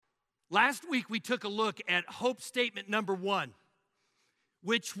Last week, we took a look at hope statement number 1,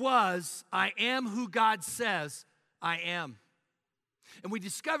 which was, I am who God says I am. And we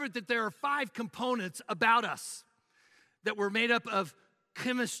discovered that there are 5 components about us that were made up of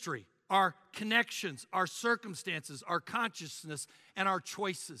chemistry, our connections, our circumstances, our consciousness, and our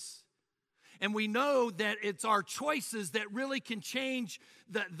choices. And we know that it's our choices that really can change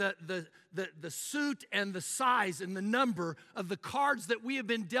the suit and the size and the number of the cards that we have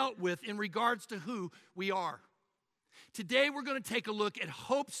been dealt with in regards to who we are. Today we're going to take a look at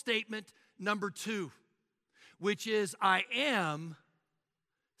hope statement number 2, which is I am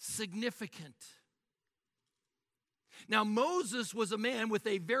significant. Now, Moses was a man with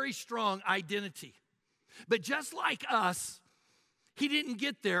a very strong identity. But just like us, he didn't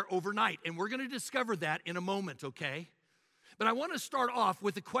get there overnight. And we're going to discover that in a moment, okay? But I want to start off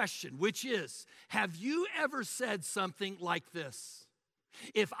with a question, which is, have you ever said something like this?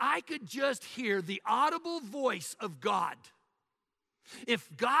 If I could just hear the audible voice of God, if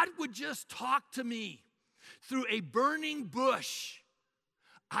God would just talk to me through a burning bush,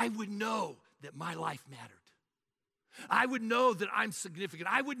 I would know that my life mattered. I would know that I'm significant.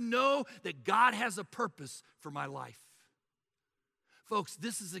 I would know that God has a purpose for my life. Folks,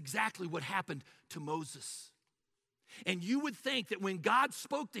 this is exactly what happened to Moses. And you would think that when God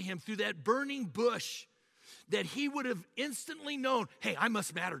spoke to him through that burning bush, that he would have instantly known, hey, I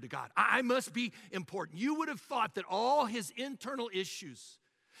must matter to God. I must be important. You would have thought that all his internal issues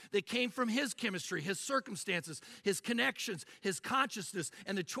that came from his chemistry, his circumstances, his connections, his consciousness,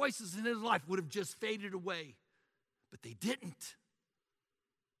 and the choices in his life would have just faded away. But they didn't.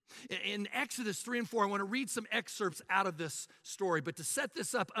 In Exodus 3 and 4, I want to read some excerpts out of this story. But to set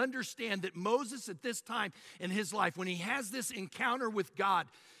this up, understand that Moses at this time in his life, when he has this encounter with God,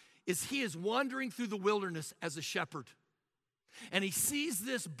 he is wandering through the wilderness as a shepherd. And he sees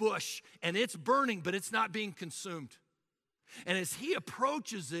this bush, and it's burning, but it's not being consumed. And as he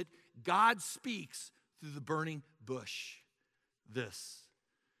approaches it, God speaks through the burning bush. This.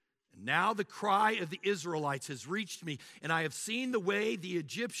 And now the cry of the Israelites has reached me, and I have seen the way the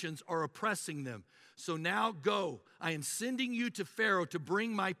Egyptians are oppressing them. So now go. I am sending you to Pharaoh to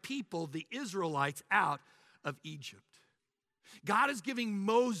bring my people, the Israelites, out of Egypt. God is giving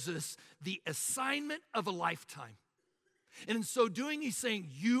Moses the assignment of a lifetime. And in so doing, he's saying,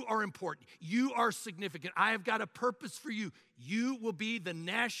 you are important. You are significant. I have got a purpose for you. You will be the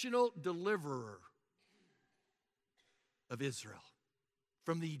national deliverer of Israel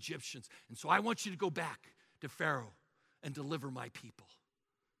from the Egyptians. And so I want you to go back to Pharaoh and deliver my people.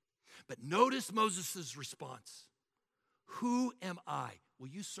 But notice Moses' response. Who am I? Will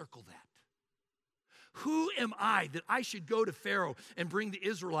you circle that? Who am I that I should go to Pharaoh and bring the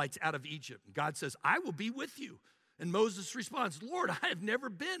Israelites out of Egypt? And God says, I will be with you. And Moses responds, Lord, I have never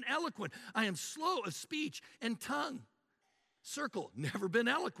been eloquent. I am slow of speech and tongue. Circle, never been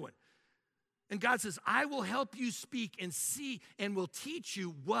eloquent. And God says, I will help you speak and see and will teach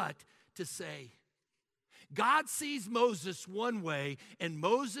you what to say. God sees Moses one way and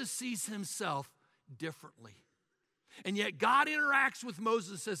Moses sees himself differently. And yet God interacts with Moses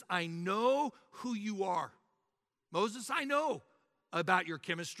and says, I know who you are. Moses, I know about your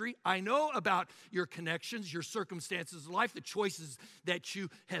chemistry. I know about your connections, your circumstances of life, the choices that you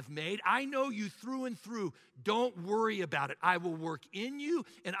have made. I know you through and through. Don't worry about it. I will work in you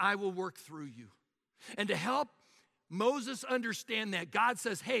and I will work through you. And to help Moses understand that, God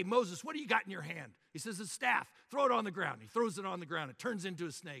says, hey, Moses, what do you got in your hand? He says, a staff. Throw it on the ground. He throws it on the ground. It turns into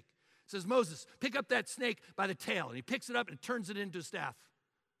a snake. He says, Moses, pick up that snake by the tail. And he picks it up and turns it into a staff.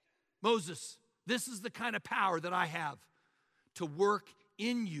 Moses, this is the kind of power that I have to work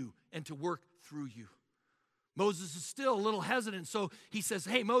in you and to work through you. Moses is still a little hesitant, so he says,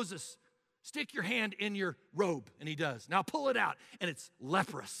 hey, Moses, stick your hand in your robe. And he does. Now pull it out, and it's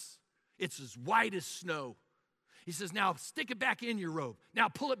leprous. It's as white as snow. He says, now stick it back in your robe. Now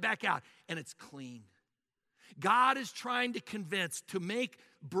pull it back out, and it's clean. God is trying to make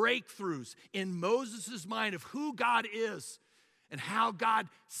breakthroughs in Moses' mind of who God is and how God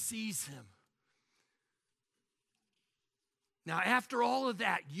sees him. Now, after all of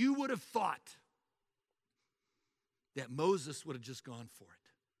that, you would have thought that Moses would have just gone for it.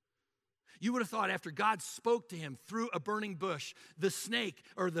 You would have thought after God spoke to him through a burning bush, the snake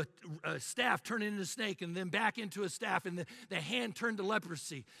or the staff turned into a snake and then back into a staff and the hand turned to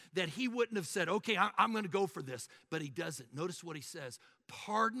leprosy, that he wouldn't have said, okay, I'm going to go for this. But he doesn't. Notice what he says.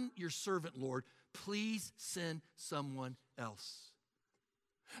 Pardon your servant, Lord. Please send someone else.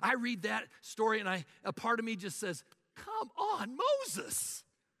 I read that story and a part of me just says, come on, Moses.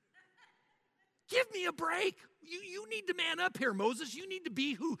 Give me a break. You need to man up here, Moses. You need to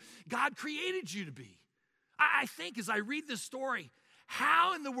be who God created you to be. I think as I read this story,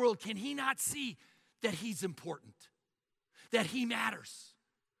 how in the world can he not see that he's important, that he matters,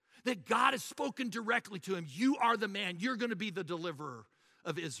 that God has spoken directly to him? You are the man. You're going to be the deliverer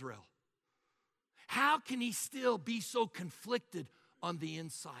of Israel. How can he still be so conflicted on the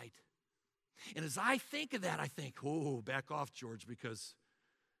inside? And as I think of that, I think, oh, back off, George, because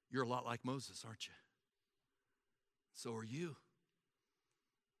you're a lot like Moses, aren't you? So are you.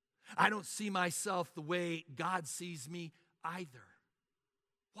 I don't see myself the way God sees me either.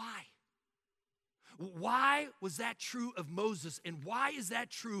 Why? Why was that true of Moses, and why is that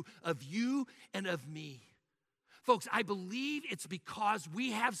true of you and of me? Folks, I believe it's because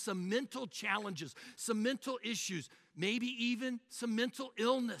we have some mental challenges, some mental issues, maybe even some mental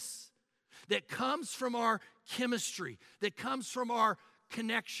illness that comes from our chemistry, that comes from our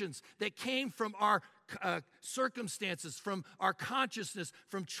connections, that came from our circumstances, from our consciousness,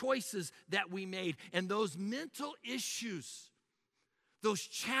 from choices that we made. And those mental issues, those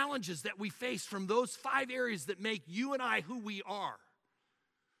challenges that we face from those 5 areas that make you and I who we are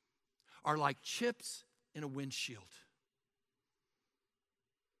like chips in a windshield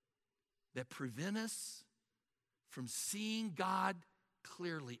that prevent us from seeing God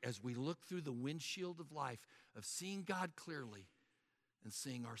clearly as we look through the windshield of life, of seeing God clearly and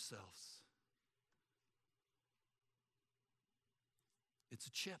seeing ourselves. It's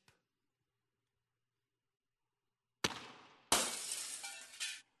a chip.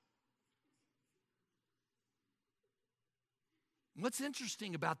 What's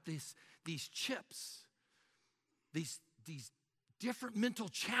interesting about these chips, these different mental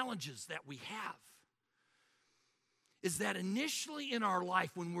challenges that we have, is that initially in our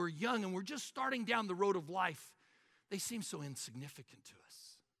life when we're young and we're just starting down the road of life, they seem so insignificant to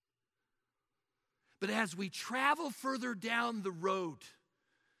us. But as we travel further down the road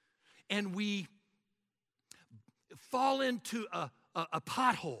and we fall into a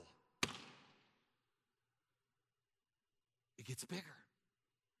pothole, it gets bigger.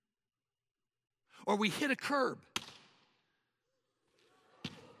 Or we hit a curb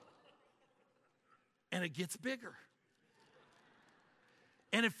and it gets bigger.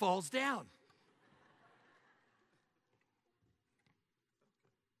 And it falls down.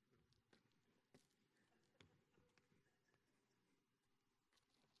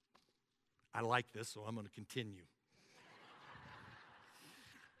 I like this, so I'm going to continue.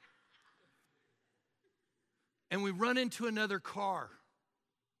 And we run into another car.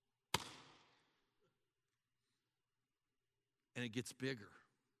 And it gets bigger.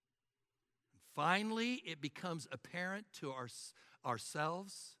 And finally, it becomes apparent to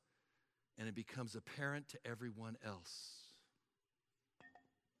ourselves, and it becomes apparent to everyone else.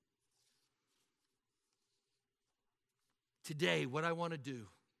 Today, what I want to do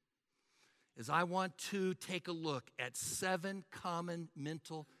is I want to take a look at 7 common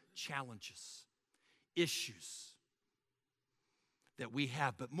mental challenges, issues that we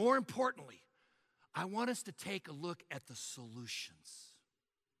have. But more importantly, I want us to take a look at the solutions.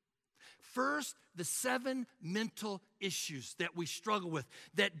 First, the 7 mental issues that we struggle with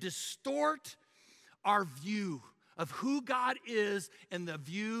that distort our view of who God is and the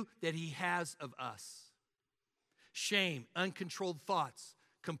view that he has of us. Shame, uncontrolled thoughts,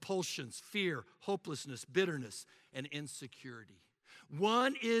 compulsions, fear, hopelessness, bitterness, and insecurity.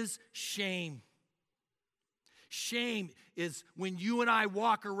 One is shame. Shame is when you and I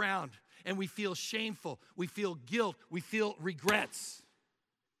walk around and we feel shameful, we feel guilt, we feel regrets.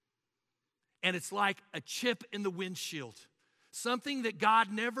 And it's like a chip in the windshield, something that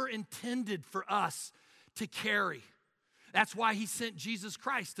God never intended for us to carry. That's why he sent Jesus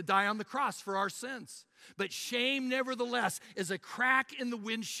Christ to die on the cross for our sins. But shame, nevertheless, is a crack in the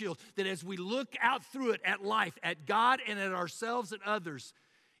windshield that as we look out through it at life, at God and at ourselves and others,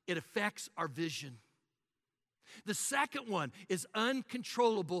 it affects our vision. The second one is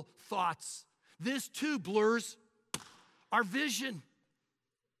uncontrollable thoughts. This too blurs our vision.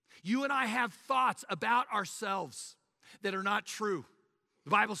 You and I have thoughts about ourselves that are not true. The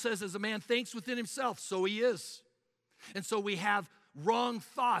Bible says, as a man thinks within himself, so he is. And so we have wrong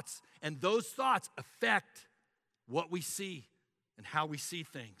thoughts, and those thoughts affect what we see and how we see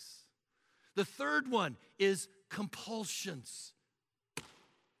things. The third one is compulsions.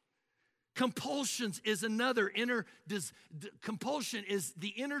 Compulsions is another compulsion is the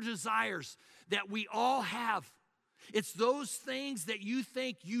inner desires that we all have. It's those things that you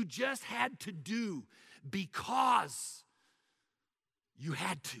think you just had to do because you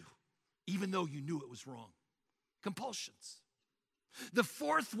had to, even though you knew it was wrong. Compulsions. The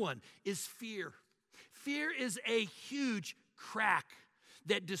fourth one is fear. Fear is a huge crack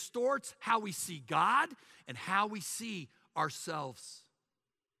that distorts how we see God and how we see ourselves.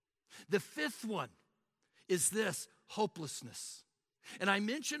 The fifth one is this: hopelessness. And I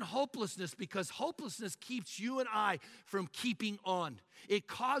mention hopelessness because hopelessness keeps you and I from keeping on. It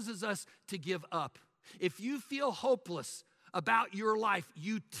causes us to give up. If you feel hopeless about your life,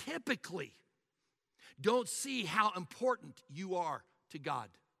 you typically don't see how important you are to God,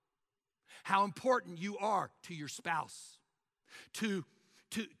 how important you are to your spouse, to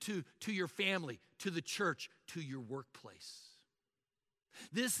your family, to the church, to your workplace.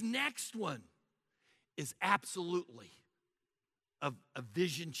 This next one is absolutely a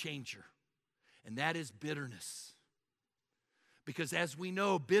vision changer, and that is bitterness. Because as we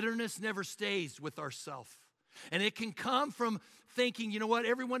know, bitterness never stays with ourselves. And it can come from thinking, you know what,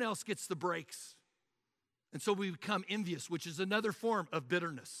 everyone else gets the breaks. And so we become envious, which is another form of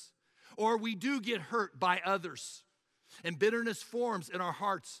bitterness. Or we do get hurt by others, and bitterness forms in our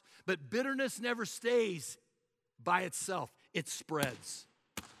hearts. But bitterness never stays by itself. It spreads.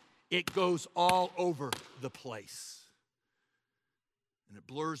 It goes all over the place. And it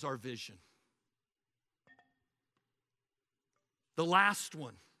blurs our vision. The last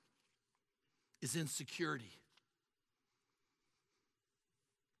one is insecurity.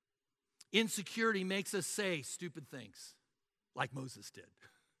 Insecurity makes us say stupid things, like Moses did,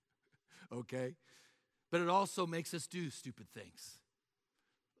 okay? But it also makes us do stupid things,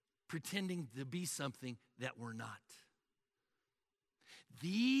 pretending to be something that we're not.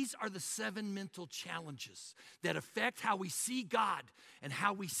 These are the 7 mental challenges that affect how we see God and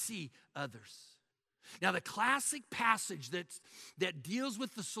how we see others. Now, the classic passage that deals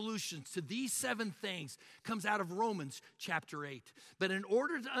with the solutions to these 7 things comes out of Romans chapter 8. But in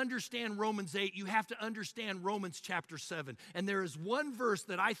order to understand Romans 8, you have to understand Romans chapter 7. And there is one verse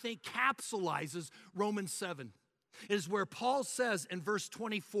that I think capsulizes Romans 7. It is where Paul says in verse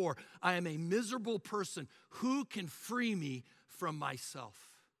 24, I am a miserable person. Who can free me from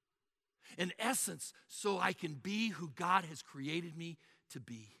myself? In essence, so I can be who God has created me to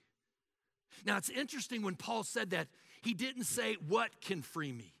be. Now, it's interesting when Paul said that, he didn't say, what can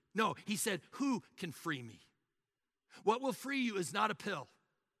free me? No, he said, who can free me? What will free you is not a pill.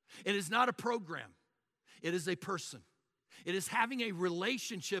 It is not a program. It is a person. It is having a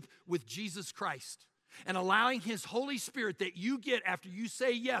relationship with Jesus Christ and allowing his Holy Spirit that you get after you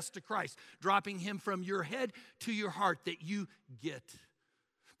say yes to Christ, dropping him from your head to your heart that you get.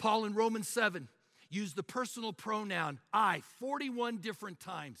 Paul in Romans 7 used the personal pronoun I 41 different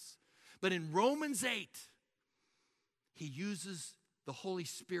times. But in Romans 8, he uses the Holy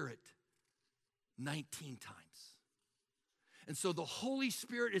Spirit 19 times. And so the Holy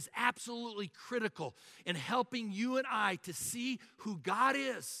Spirit is absolutely critical in helping you and I to see who God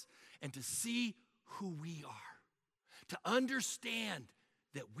is and to see who we are, to understand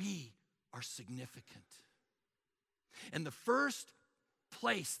that we are significant. And the first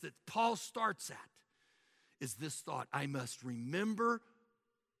place that Paul starts at is this thought: I must remember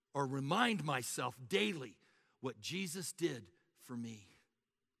or remind myself daily what Jesus did for me.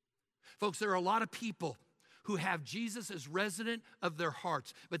 Folks, there are a lot of people who have Jesus as resident of their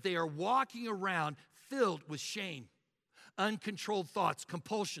hearts, but they are walking around filled with shame, uncontrolled thoughts,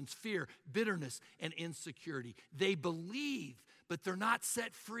 compulsions, fear, bitterness, and insecurity. They believe, but they're not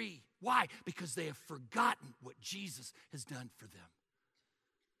set free. Why? Because they have forgotten what Jesus has done for them.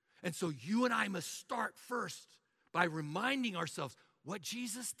 And so you and I must start first by reminding ourselves what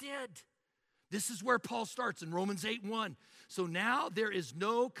Jesus did. This is where Paul starts in Romans 8:1. So now there is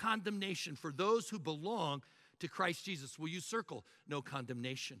no condemnation for those who belong to Christ Jesus. Will you circle no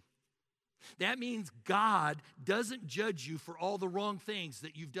condemnation? That means God doesn't judge you for all the wrong things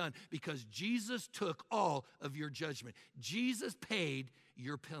that you've done because Jesus took all of your judgment. Jesus paid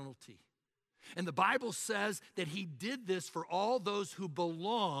your penalty. And the Bible says that he did this for all those who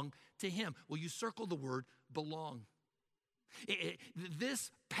belong to him. Will you circle the word belong?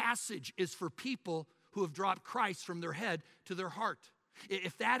 This passage is for people who have dropped Christ from their head to their heart.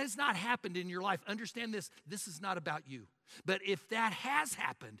 If that has not happened in your life, understand this: this is not about you. But if that has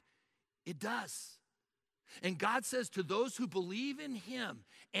happened, it does. And God says to those who believe in him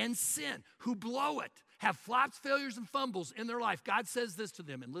and sin, who blow it, have flops, failures, and fumbles in their life, God says this to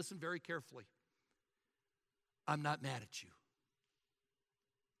them, and listen very carefully: I'm not mad at you.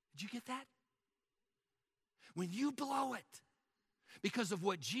 Did you get that? When you blow it because of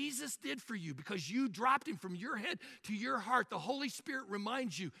what Jesus did for you, because you dropped him from your head to your heart, the Holy Spirit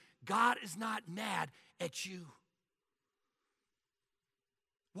reminds you God is not mad at you.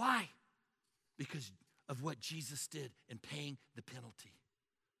 Why? Because of what Jesus did in paying the penalty.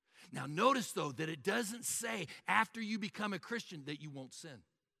 Now notice though that it doesn't say after you become a Christian that you won't sin,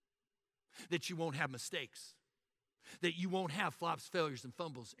 that you won't have mistakes, that you won't have flops, failures, and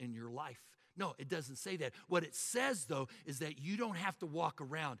fumbles in your life. No, it doesn't say that. What it says though is that you don't have to walk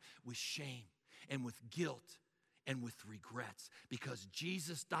around with shame and with guilt and with regrets, because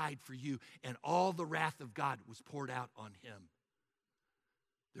Jesus died for you and all the wrath of God was poured out on him.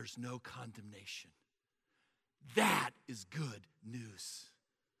 There's no condemnation. That is good news.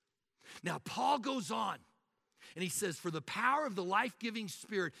 Now, Paul goes on and he says, for the power of the life-giving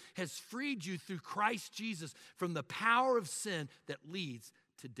Spirit has freed you through Christ Jesus from the power of sin that leads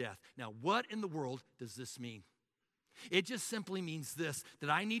to death. Now, what in the world does this mean? It just simply means this, that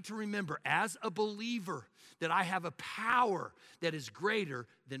I need to remember as a believer that I have a power that is greater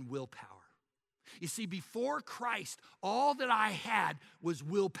than willpower. You see, before Christ, all that I had was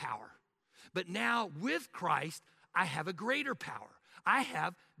willpower. But now with Christ, I have a greater power. I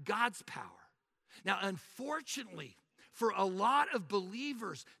have God's power. Now, unfortunately, for a lot of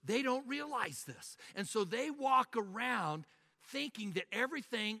believers, they don't realize this. And so they walk around thinking that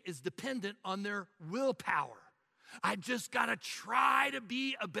everything is dependent on their willpower. I've just got to try to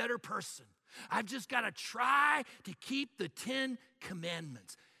be a better person. I've just got to try to keep the 10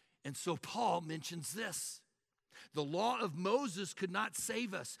 commandments. And so Paul mentions this. The law of Moses could not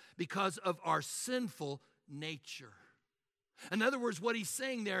save us because of our sinful nature. In other words, what he's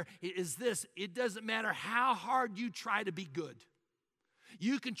saying there is this: it doesn't matter how hard you try to be good.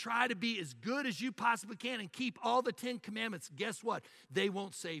 You can try to be as good as you possibly can and keep all the 10 commandments. Guess what? They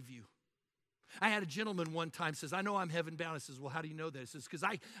won't save you. I had a gentleman one time says, I know I'm heaven bound. I says, well, how do you know that? He says, because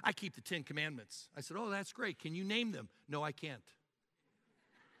I keep the 10 commandments. I said, oh, that's great. Can you name them? No, I can't.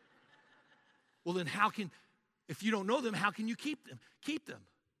 Well, then if you don't know them, how can you keep them? Keep them.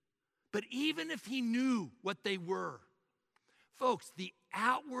 But even if he knew what they were, folks, the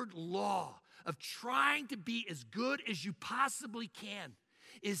outward law of trying to be as good as you possibly can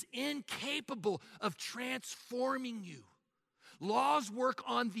is incapable of transforming you. Laws work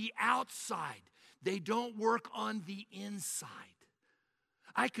on the outside. They don't work on the inside.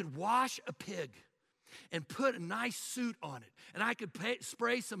 I could wash a pig and put a nice suit on it, and I could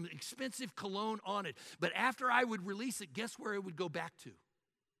spray some expensive cologne on it, but after I would release it, guess where it would go back to?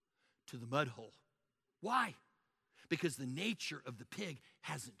 To the mud hole. Why? Because the nature of the pig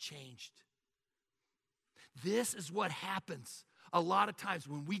hasn't changed. This is what happens a lot of times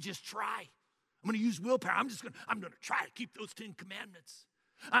when we just try. I'm going to use willpower. I'm going to try to keep those 10 commandments.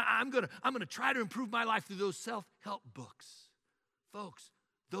 I'm going to try to improve my life through those self-help books. Folks,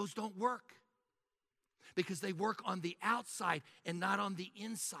 those don't work because they work on the outside and not on the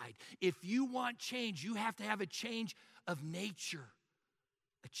inside. If you want change, you have to have a change of nature,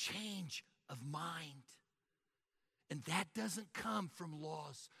 a change of mind. And that doesn't come from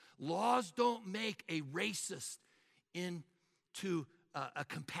laws. Laws don't make a racist into a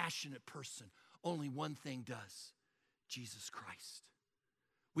compassionate person. Only one thing does: Jesus Christ.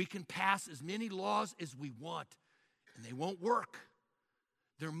 We can pass as many laws as we want, and they won't work.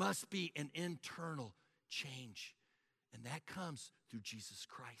 There must be an internal change, and that comes through Jesus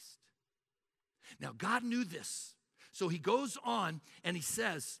Christ. Now, God knew this, so he goes on and he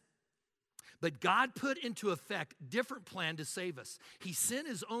says, but God put into effect a different plan to save us. He sent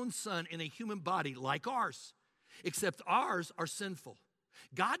his own son in a human body like ours, except ours are sinful.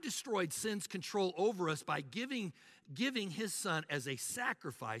 God destroyed sin's control over us by giving his son as a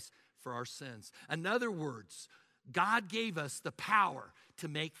sacrifice for our sins. In other words, God gave us the power to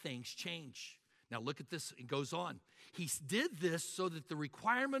make things change. Now look at this, it goes on. He did this so that the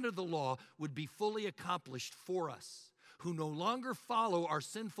requirement of the law would be fully accomplished for us, who no longer follow our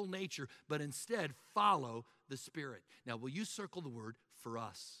sinful nature, but instead follow the Spirit. Now, will you circle the word for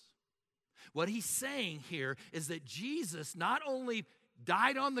us? What he's saying here is that Jesus not only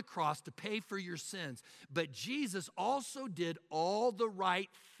died on the cross to pay for your sins, but Jesus also did all the right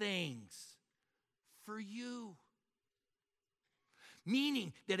things for you.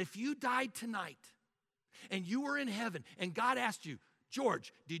 Meaning that if you died tonight and you were in heaven and God asked you,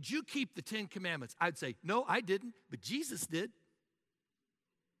 George, did you keep the 10 commandments? I'd say, no, I didn't, but Jesus did.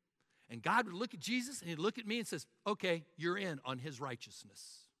 And God would look at Jesus and he'd look at me and says, okay, you're in on his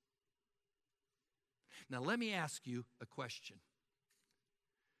righteousness. Now let me ask you a question.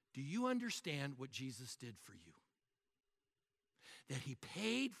 Do you understand what Jesus did for you? That he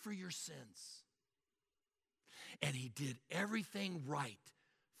paid for your sins and he did everything right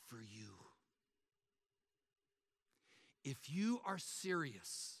for you. If you are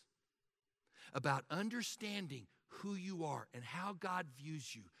serious about understanding who you are and how God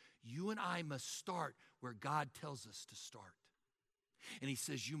views you, you and I must start where God tells us to start. And he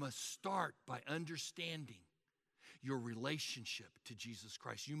says you must start by understanding your relationship to Jesus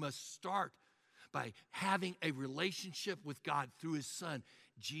Christ. You must start by having a relationship with God through his Son,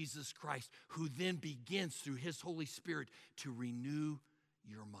 Jesus Christ, who then begins through his Holy Spirit to renew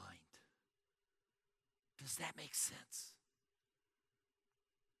your mind. Does that make sense?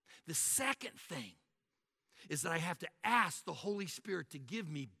 The second thing is that I have to ask the Holy Spirit to give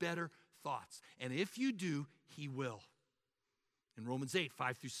me better thoughts. And if you do, he will. In Romans 8,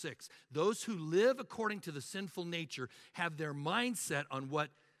 5 through 6, those who live according to the sinful nature have their mindset on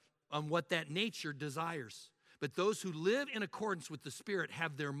what that nature desires. But those who live in accordance with the Spirit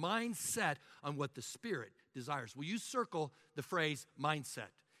have their mind set on what the Spirit desires. Will you circle the phrase mindset?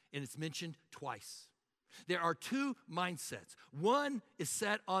 And it's mentioned twice. There are two mindsets. One is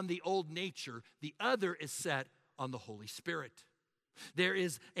set on the old nature. The other is set on the Holy Spirit. There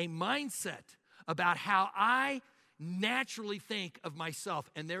is a mindset about how I naturally think of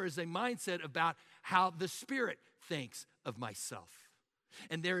myself, and there is a mindset about how the Spirit thinks of myself.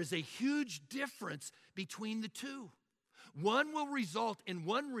 And there is a huge difference between the two. One will result in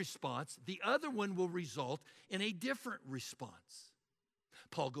one response, the other one will result in a different response.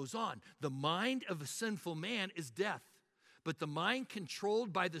 Paul goes on, the mind of a sinful man is death, but the mind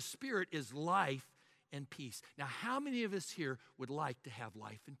controlled by the Spirit is life and peace. Now, how many of us here would like to have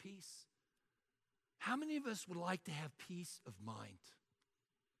life and peace? How many of us would like to have peace of mind?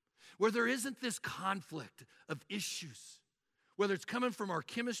 Where there isn't this conflict of issues, whether it's coming from our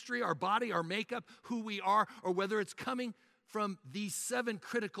chemistry, our body, our makeup, who we are, or whether it's coming from these 7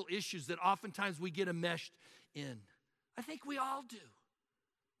 critical issues that oftentimes we get enmeshed in. I think we all do.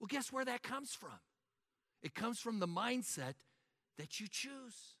 Well, guess where that comes from? It comes from the mindset that you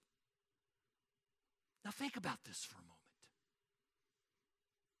choose. Now think about this for a moment.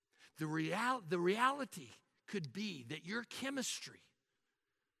 The reality could be that your chemistry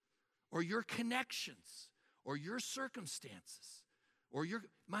or your connections or your circumstances or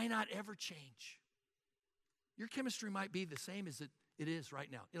might not ever change. Your chemistry might be the same as it is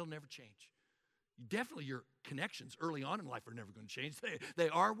right now. It'll never change. Definitely your connections early on in life are never going to change. They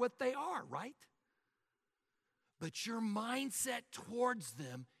are what they are, right? But your mindset towards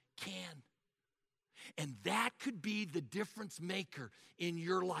them can. And that could be the difference maker in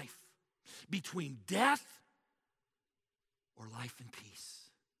your life between death or life and peace.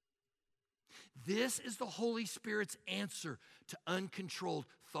 This is the Holy Spirit's answer to uncontrolled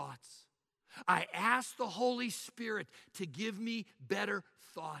thoughts. I ask the Holy Spirit to give me better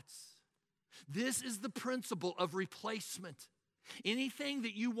thoughts. This is the principle of replacement. Anything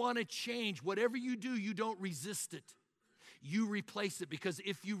that you want to change, whatever you do, you don't resist it. You replace it, because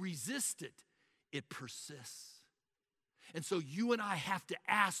if you resist it, it persists. And so you and I have to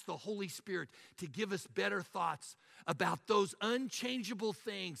ask the Holy Spirit to give us better thoughts about those unchangeable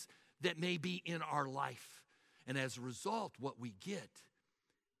things that may be in our life. And as a result, what we get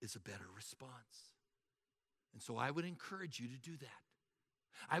is a better response. And so I would encourage you to do that.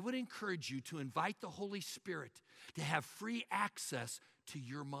 I would encourage you to invite the Holy Spirit to have free access to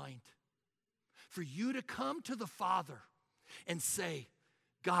your mind. For you to come to the Father and say,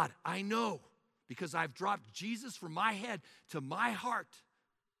 God, I know, because I've dropped Jesus from my head to my heart,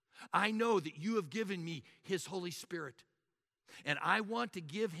 I know that you have given me his Holy Spirit. And I want to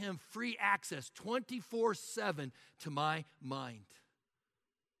give him free access 24/7 to my mind.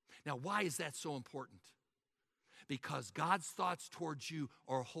 Now, why is that so important? Because God's thoughts towards you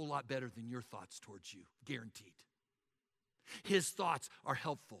are a whole lot better than your thoughts towards you, guaranteed. His thoughts are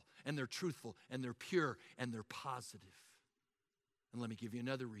helpful, and they're truthful, and they're pure, and they're positive. And let me give you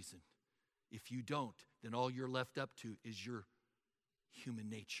another reason. If you don't, then all you're left up to is your human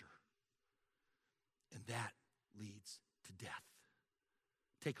nature. And that leads to death.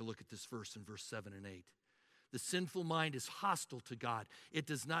 Take a look at this verse in verse 7 and 8. The sinful mind is hostile to God. It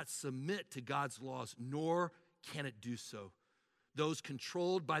does not submit to God's laws, nor can it do so. Those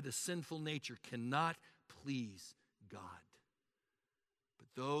controlled by the sinful nature cannot please God. But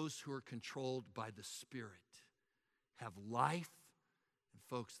those who are controlled by the Spirit have life, and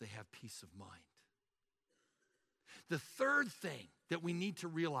folks, they have peace of mind. The third thing that we need to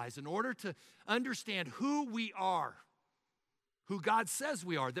realize in order to understand who we are, who God says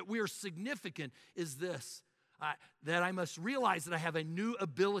we are, that we are significant, is this, that I must realize that I have a new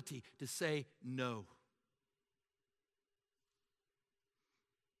ability to say no.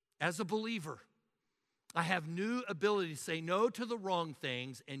 As a believer, I have new ability to say no to the wrong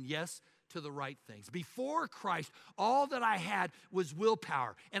things and yes to the right things. Before Christ, all that I had was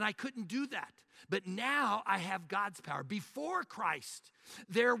willpower, and I couldn't do that. But now I have God's power. Before Christ,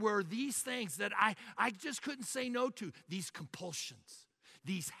 there were these things that I just couldn't say no to, these compulsions,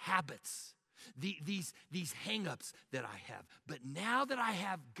 these habits, these hang-ups that I have. But now that I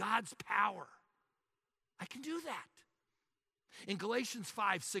have God's power, I can do that. In Galatians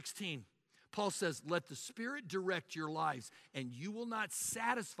 5:16, Paul says, let the Spirit direct your lives, and you will not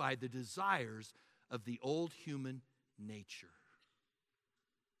satisfy the desires of the old human nature.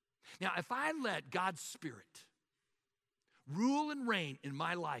 Now, if I let God's Spirit rule and reign in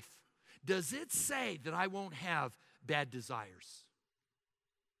my life, does it say that I won't have bad desires?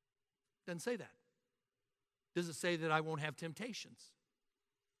 Doesn't say that. Does it say that I won't have temptations?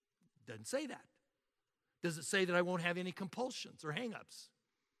 Doesn't say that. Does it say that I won't have any compulsions or hang-ups?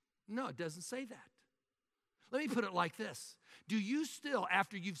 No, it doesn't say that. Let me put it like this. Do you still,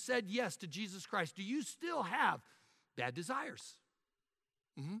 after you've said yes to Jesus Christ, do you still have bad desires?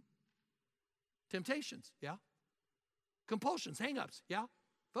 Mm-hmm. Temptations, yeah. Compulsions, hang-ups, yeah.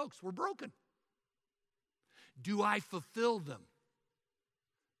 Folks, we're broken. Do I fulfill them?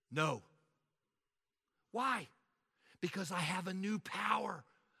 No. Why? Because I have a new power.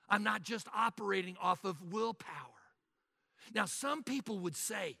 I'm not just operating off of willpower. Now, some people would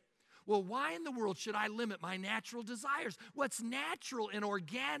say, well, why in the world should I limit my natural desires? What's natural and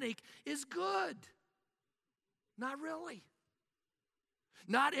organic is good. Not really.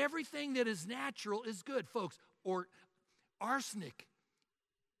 Not everything that is natural is good, folks. Or arsenic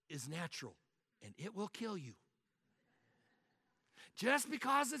is natural, and it will kill you. Just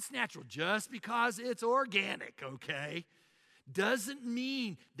because it's natural, just because it's organic, okay, doesn't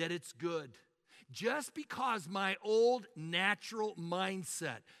mean that it's good. Just because my old natural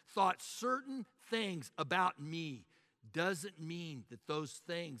mindset thought certain things about me doesn't mean that those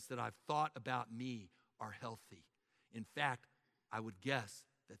things that I've thought about me are healthy. In fact, I would guess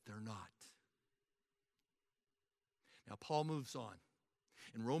that they're not. Now, Paul moves on.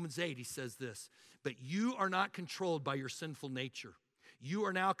 In Romans 8, he says this, but you are not controlled by your sinful nature. You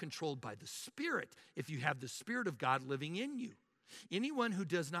are now controlled by the Spirit if you have the Spirit of God living in you. Anyone who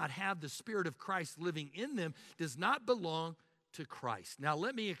does not have the Spirit of Christ living in them does not belong to Christ. Now,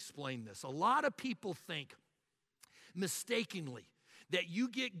 let me explain this. A lot of people think mistakenly that you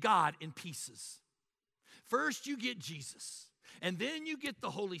get God in pieces. First, you get Jesus, and then you get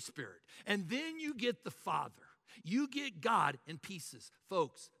the Holy Spirit, and then you get the Father. You get God in pieces.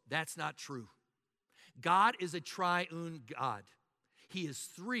 Folks, that's not true. God is a triune God. He is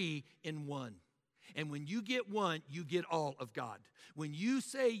three in one. And when you get one, you get all of God. When you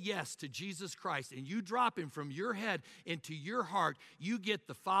say yes to Jesus Christ and you drop him from your head into your heart, you get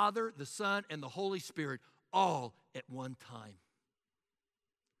the Father, the Son, and the Holy Spirit all at one time.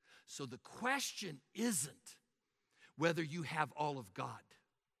 So the question isn't whether you have all of God.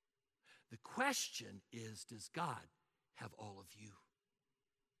 The question is, does God have all of you?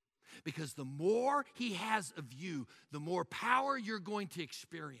 Because the more he has of you, the more power you're going to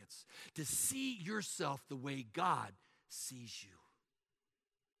experience to see yourself the way God sees you.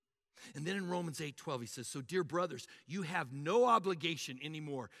 And then in Romans 8:12, he says, so dear brothers, you have no obligation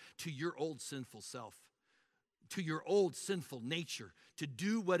anymore to your old sinful self, to your old sinful nature, to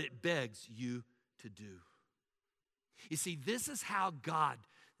do what it begs you to do. You see, this is how God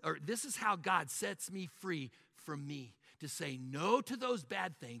sets me free from me, to say no to those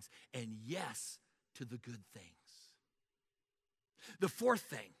bad things and yes to the good things. The fourth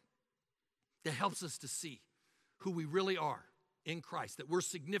thing that helps us to see who we really are in Christ, that we're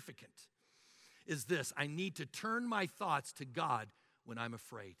significant, is this: I need to turn my thoughts to God when I'm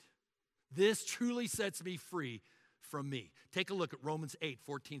afraid. This truly sets me free from me. Take a look at Romans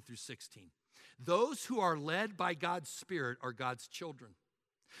 8:14-16. Those who are led by God's Spirit are God's children.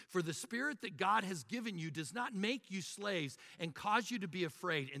 For the Spirit that God has given you does not make you slaves and cause you to be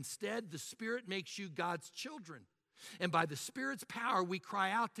afraid. Instead, the Spirit makes you God's children. And by the Spirit's power, we cry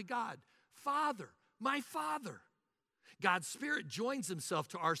out to God, Father, my Father. God's Spirit joins himself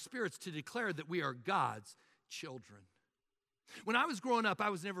to our spirits to declare that we are God's children. When I was growing up,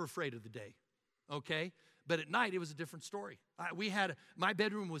 I was never afraid of the day, okay? But at night, it was a different story. My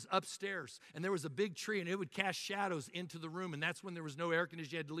bedroom was upstairs, and there was a big tree, and it would cast shadows into the room, and that's when there was no air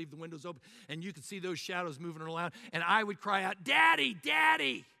conditioning. You had to leave the windows open, and you could see those shadows moving around, and I would cry out, Daddy,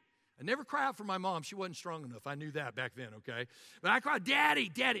 Daddy. I never cry out for my mom. She wasn't strong enough. I knew that back then, okay? But I cried, Daddy,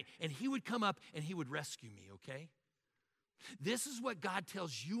 Daddy, and he would come up, and he would rescue me, okay? This is what God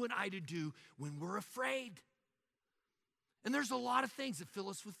tells you and I to do when we're afraid. And there's a lot of things that fill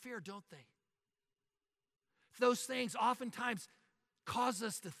us with fear, don't they? Those things oftentimes cause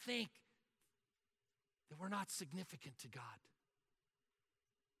us to think that we're not significant to God.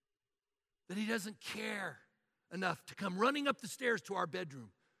 That he doesn't care enough to come running up the stairs to our bedroom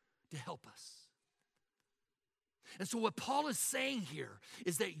to help us. And so what Paul is saying here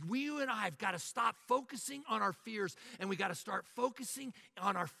is that you and I have got to stop focusing on our fears, and we got to start focusing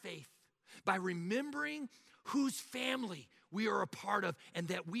on our faith by remembering whose family we are a part of and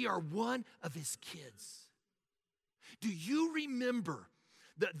that we are one of his kids. Do you remember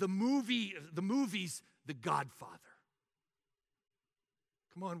the movies, The Godfather?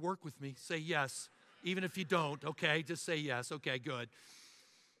 Come on, work with me. Say yes. Even if you don't, okay, just say yes. Okay, good.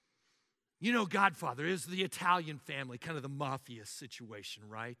 You know, Godfather is the Italian family, kind of the mafia situation,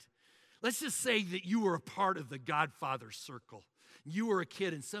 right? Let's just say that you were a part of the Godfather circle. You were a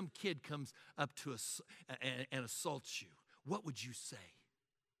kid and some kid comes up to us and assaults you. What would you say?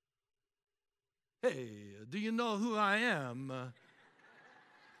 Hey, do you know who I am?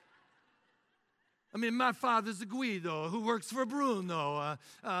 My father's a Guido who works for Bruno,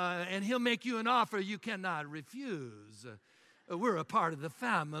 and he'll make you an offer you cannot refuse. We're a part of the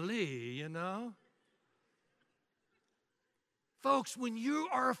family, you know. Folks, when you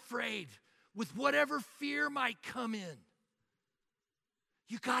are afraid with whatever fear might come in,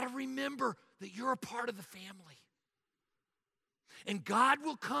 you got to remember that you're a part of the family. And God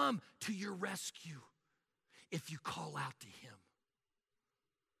will come to your rescue if you call out to him.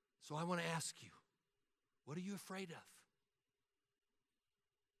 So I want to ask you, what are you afraid of?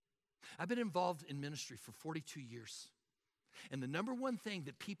 I've been involved in ministry for 42 years. And the number one thing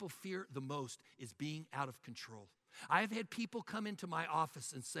that people fear the most is being out of control. I've had people come into my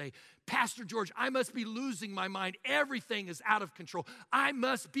office and say, Pastor George, I must be losing my mind. Everything is out of control. I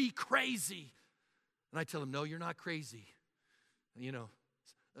must be crazy. And I tell them, no, you're not crazy. You know,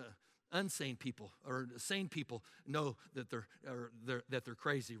 unsane people or sane people know that they're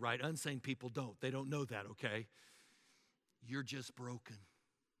crazy, right? Unsane people don't. They don't know that, okay? You're just broken.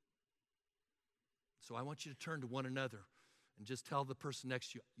 So I want you to turn to one another and just tell the person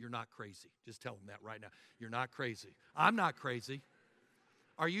next to you, you're not crazy. Just tell them that right now. You're not crazy. I'm not crazy.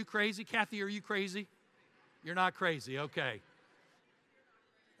 Are you crazy? Kathy, are you crazy? You're not crazy, okay.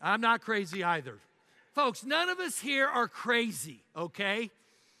 I'm not crazy either. Folks, none of us here are crazy, okay?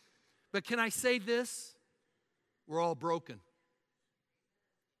 But can I say this? We're all broken.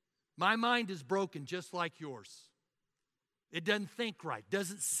 My mind is broken just like yours. It doesn't think right,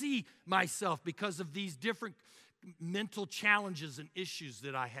 doesn't see myself because of these different mental challenges and issues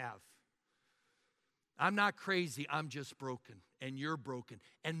that I have. I'm not crazy, I'm just broken, and you're broken,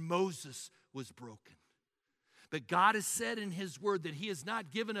 and Moses was broken. But God has said in his word that he has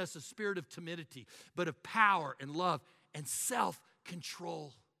not given us a spirit of timidity, but of power and love and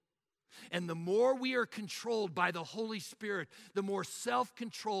self-control. And the more we are controlled by the Holy Spirit, the more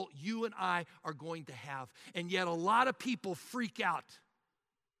self-control you and I are going to have. And yet a lot of people freak out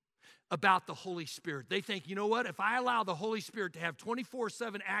about the Holy Spirit. They think, you know what? If I allow the Holy Spirit to have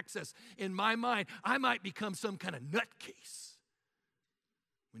 24/7 access in my mind, I might become some kind of nutcase.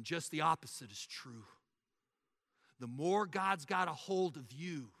 When just the opposite is true. The more God's got a hold of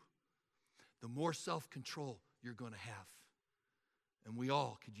you, the more self-control you're going to have. And we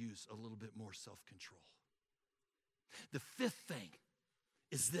all could use a little bit more self-control. The fifth thing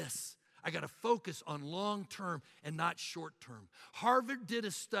is this. I got to focus on long-term and not short-term. Harvard did a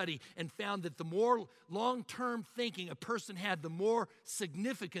study and found that the more long-term thinking a person had, the more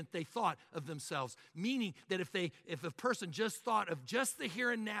significant they thought of themselves. Meaning that if a person just thought of just the here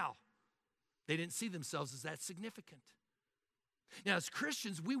and now, they didn't see themselves as that significant. Now, as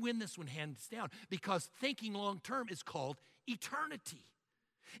Christians, we win this one hands down because thinking long-term is called eternity.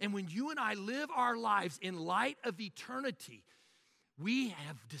 And when you and I live our lives in light of eternity, we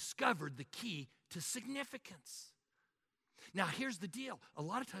have discovered the key to significance. Now, here's the deal. A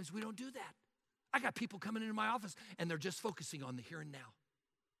lot of times we don't do that. I got people coming into my office and they're just focusing on the here and now.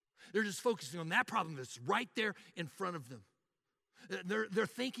 They're just focusing on that problem that's right there in front of them. They're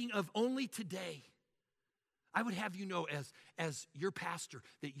thinking of only today. I would have you know as your pastor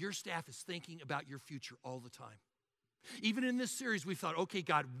that your staff is thinking about your future all the time. Even in this series, we thought, okay,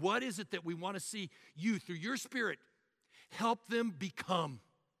 God, what is it that we want to see you through your Spirit help them become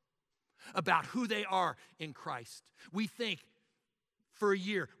about who they are in Christ? We think for a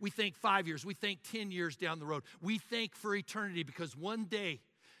year, we think 5 years, we think 10 years down the road. We think for eternity because one day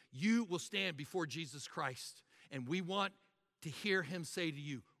you will stand before Jesus Christ and we want to hear him say to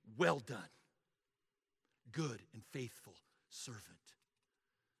you, well done, good and faithful servant.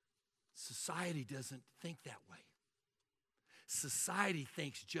 Society doesn't think that way. Society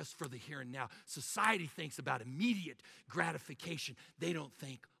thinks just for the here and now. Society thinks about immediate gratification. They don't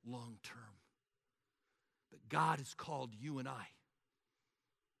think long term. But God has called you and I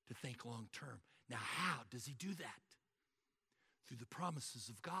to think long term. Now, how does he do that? Through the promises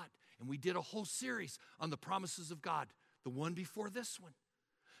of God. And we did a whole series on the promises of God, the one before this one.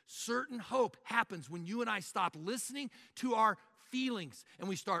 Certain hope happens when you and I stop listening to our feelings and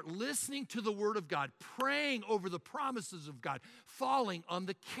we start listening to the Word of God, praying over the promises of God, falling on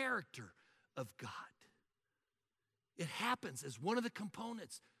the character of God. It happens as one of the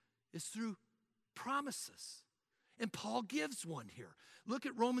components is through promises. And Paul gives one here. Look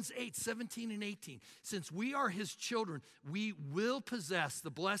at Romans 8, 17 and 18. Since we are his children, we will possess the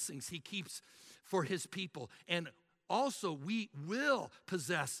blessings he keeps for his people. And also, we will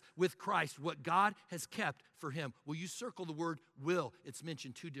possess with Christ what God has kept for him. Will you circle the word will? It's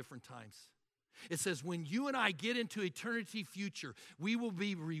mentioned 2 different times. It says, when you and I get into eternity future, we will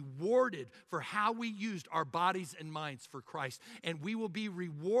be rewarded for how we used our bodies and minds for Christ. And we will be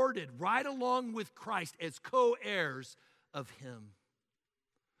rewarded right along with Christ as co-heirs of him.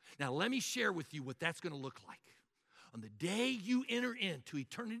 Now, let me share with you what that's going to look like. On the day you enter into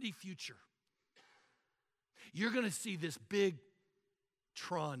eternity future, you're going to see this big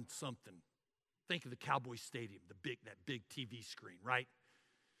Tron something. Think of the Cowboy Stadium, that big TV screen, right?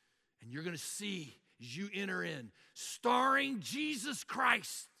 And you're going to see, as you enter in, starring Jesus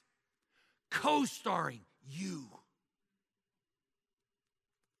Christ, co-starring you.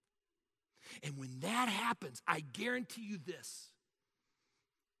 And when that happens, I guarantee you this.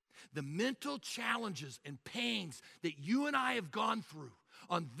 The mental challenges and pains that you and I have gone through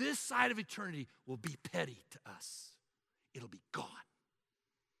on this side of eternity will be petty to us. It'll be gone.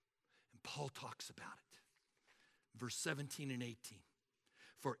 And Paul talks about it. Verse 17 and 18.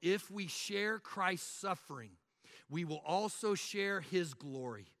 For if we share Christ's suffering, we will also share his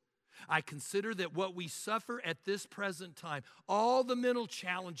glory. I consider that what we suffer at this present time, all the mental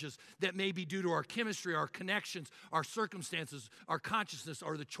challenges that may be due to our chemistry, our connections, our circumstances, our consciousness,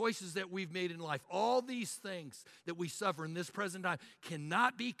 or the choices that we've made in life, all these things that we suffer in this present time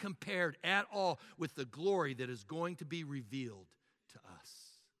cannot be compared at all with the glory that is going to be revealed to us.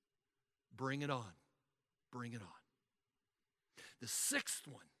 Bring it on. Bring it on. The 6th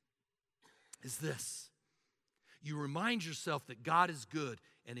one is this. You remind yourself that God is good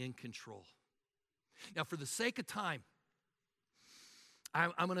and in control. Now, for the sake of time,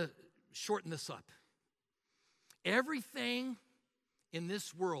 I'm going to shorten this up. Everything in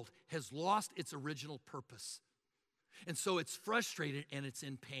this world has lost its original purpose. And so it's frustrated and it's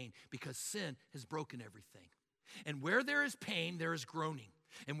in pain because sin has broken everything. And where there is pain, there is groaning.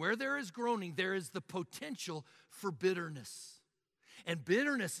 And where there is groaning, there is the potential for bitterness. And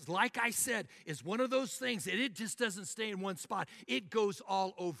bitterness, like I said, is one of those things that it just doesn't stay in one spot. It goes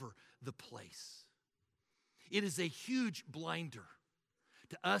all over the place. It is a huge blinder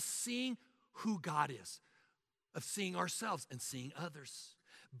to us seeing who God is, of seeing ourselves and seeing others.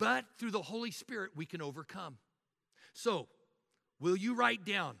 But through the Holy Spirit, we can overcome. So, will you write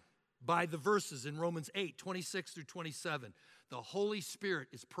down by the verses in Romans 8, 26 through 27, the Holy Spirit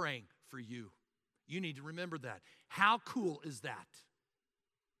is praying for you. You need to remember that. How cool is that?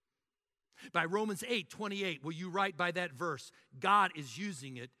 By Romans 8, 28, will you write by that verse, God is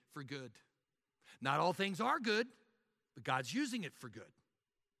using it for good. Not all things are good, but God's using it for good.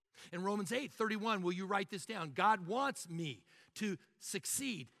 In Romans 8, 31, will you write this down? God wants me to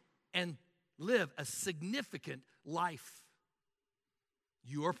succeed and live a significant life.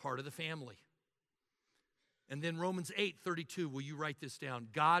 You are part of the family. And then Romans 8, 32, will you write this down?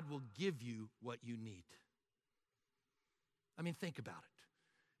 God will give you what you need. I mean, think about it.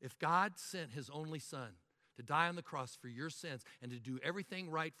 If God sent his only son to die on the cross for your sins and to do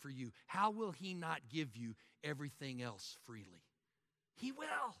everything right for you, how will he not give you everything else freely? He will.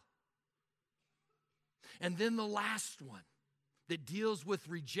 And then the last one that deals with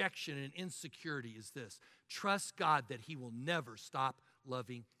rejection and insecurity is this. Trust God that he will never stop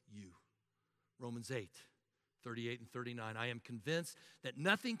loving you. Romans 8, 38 and 39. I am convinced that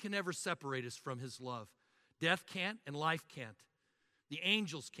nothing can ever separate us from his love. Death can't and life can't. The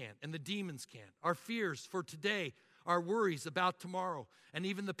angels can't and the demons can't. Our fears for today, our worries about tomorrow, and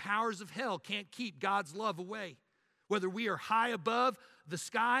even the powers of hell can't keep God's love away. Whether we are high above the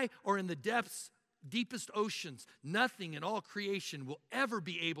sky or in the depths, deepest oceans, nothing in all creation will ever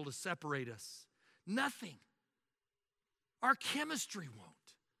be able to separate us. Nothing. Our chemistry won't.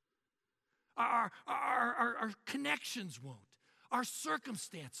 Our connections won't. Our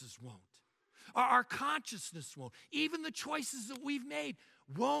circumstances won't. Our consciousness won't. Even the choices that we've made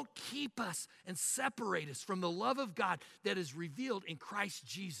won't keep us and separate us from the love of God that is revealed in Christ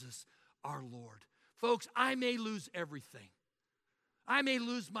Jesus our Lord. Folks, I may lose everything. I may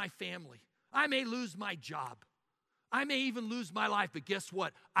lose my family. I may lose my job. I may even lose my life, but guess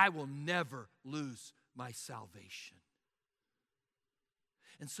what? I will never lose my salvation.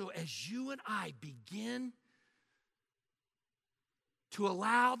 And so as you and I begin to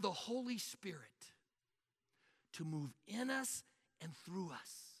allow the Holy Spirit to move in us and through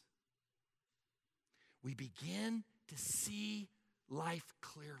us, we begin to see life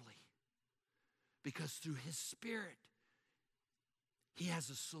clearly. Because through His Spirit, He has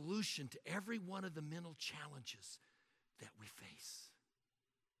a solution to every one of the mental challenges that we face.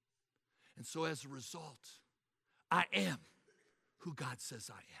 And so as a result, I am who God says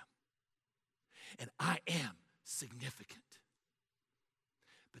I am. And I am significant.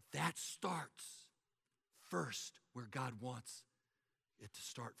 But that starts first where God wants it to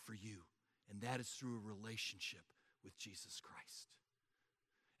start for you. And that is through a relationship with Jesus Christ.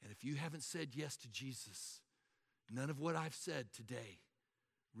 And if you haven't said yes to Jesus, none of what I've said today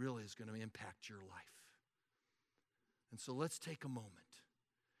really is going to impact your life. And so let's take a moment.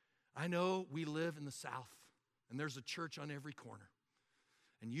 I know we live in the South, and there's a church on every corner.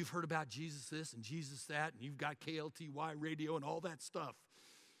 And you've heard about Jesus this and Jesus that, and you've got KLTY radio and all that stuff.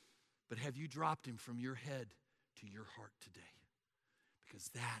 But have you dropped Him from your head to your heart today? Because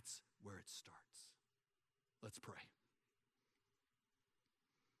that's where it starts. Let's pray.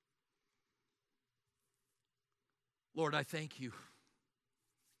 Lord, I thank you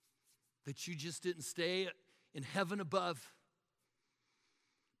that you just didn't stay in heaven above,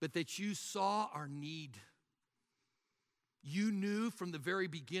 but that you saw our need. You knew from the very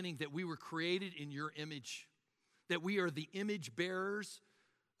beginning that we were created in your image, that we are the image bearers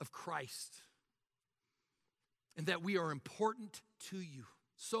of Christ, and that we are important to you.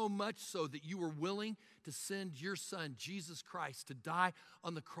 So much so that you were willing to send your Son, Jesus Christ, to die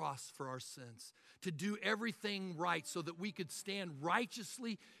on the cross for our sins, to do everything right so that we could stand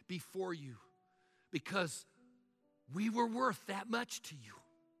righteously before you, because we were worth that much to you.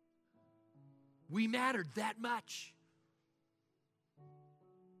 We mattered that much.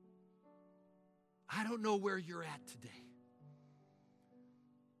 I don't know where you're at today,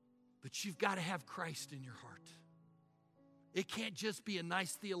 but you've got to have Christ in your heart. It can't just be a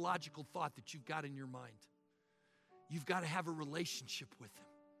nice theological thought that you've got in your mind. You've got to have a relationship with Him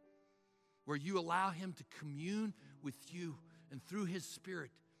where you allow Him to commune with you, and through His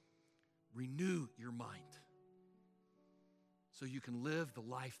Spirit, renew your mind so you can live the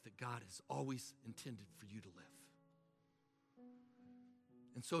life that God has always intended for you to live.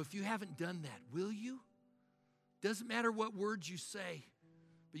 And so if you haven't done that, will you? Doesn't matter what words you say,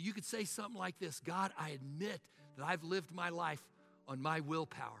 but you could say something like this: God, I admit that I've lived my life on my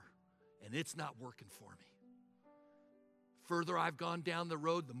willpower, and it's not working for me. Further I've gone down the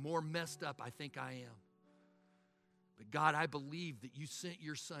road, the more messed up I think I am. But God, I believe that you sent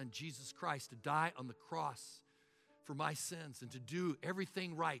your Son, Jesus Christ, to die on the cross for my sins and to do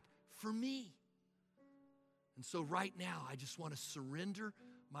everything right for me. And so right now, I just want to surrender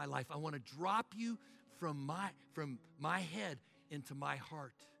my life. I want to drop you from my head into my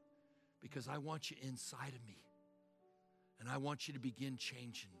heart, because I want you inside of me. And I want you to begin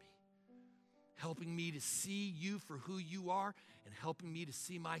changing me, helping me to see you for who you are, and helping me to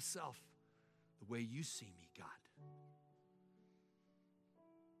see myself the way you see me, God.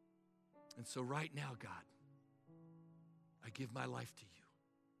 And so right now, God, I give my life to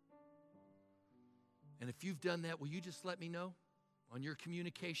you. And if you've done that, will you just let me know? On your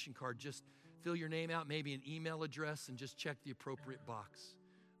communication card, just fill your name out, maybe an email address, and just check the appropriate box.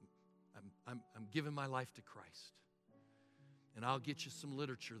 I'm giving my life to Christ. And I'll get you some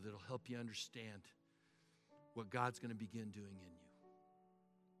literature that'll help you understand what God's going to begin doing in you.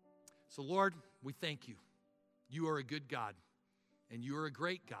 So, Lord, we thank you. You are a good God, and you are a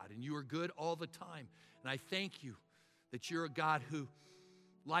great God, and you are good all the time. And I thank you that you're a God who,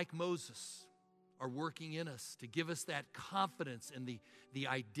 like Moses, are working in us to give us that confidence and the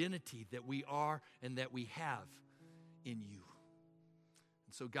identity that we are and that we have in you.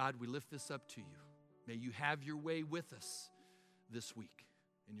 And so, God, we lift this up to you. May you have your way with us this week.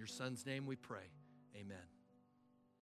 In your Son's name we pray. Amen.